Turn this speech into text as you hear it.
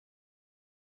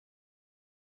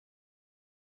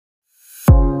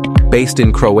Based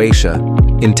in Croatia,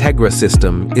 Integra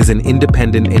System is an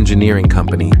independent engineering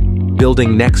company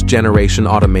building next-generation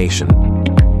automation.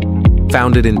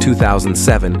 Founded in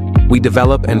 2007, we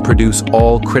develop and produce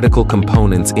all critical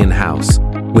components in-house,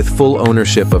 with full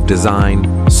ownership of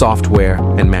design, software,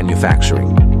 and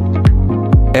manufacturing.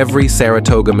 Every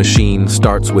Saratoga machine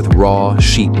starts with raw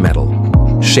sheet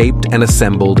metal, shaped and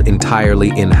assembled entirely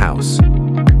in-house.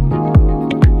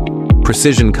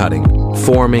 Precision cutting,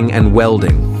 forming, and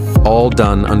welding, all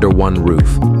done under one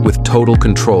roof, with total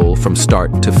control from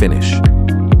start to finish.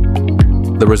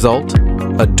 The result?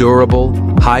 A durable,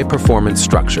 high-performance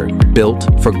structure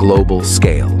built for global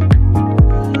scale.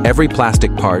 Every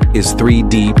plastic part is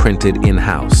 3D printed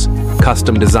in-house,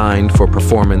 custom designed for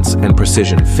performance and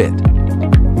precision fit.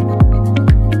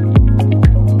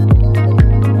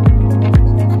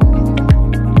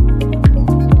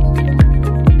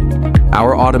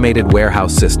 Our automated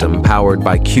warehouse system, powered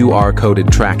by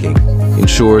QR-coded tracking,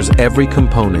 ensures every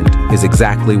component is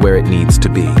exactly where it needs to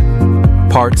be.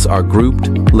 Parts are grouped,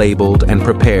 labeled, and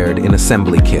prepared in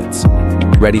assembly kits,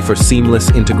 ready for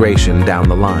seamless integration down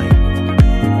the line.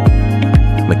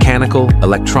 Mechanical,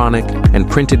 electronic, and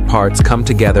printed parts come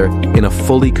together in a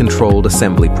fully controlled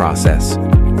assembly process.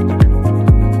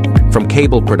 From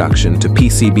cable production to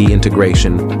PCB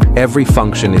integration, every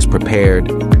function is prepared,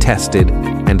 tested,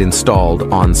 and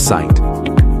installed on-site.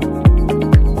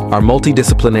 Our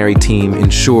multidisciplinary team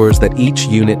ensures that each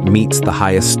unit meets the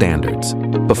highest standards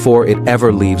before it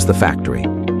ever leaves the factory.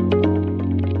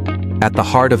 At the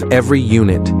heart of every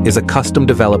unit is a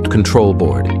custom-developed control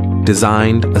board,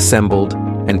 designed, assembled,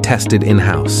 and tested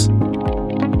in-house.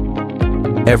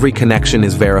 Every connection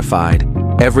is verified,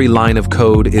 every line of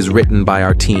code is written by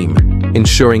our team,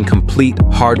 ensuring complete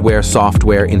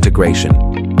hardware-software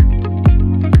integration.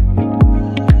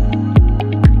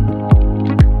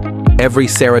 Every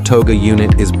Saratoga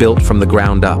unit is built from the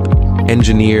ground up,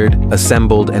 engineered,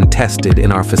 assembled, and tested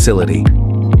in our facility.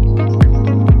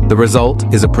 The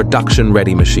result is a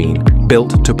production-ready machine,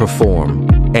 built to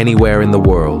perform anywhere in the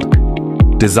world.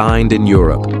 Designed in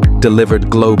Europe, delivered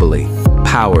globally,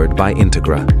 powered by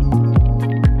Integra.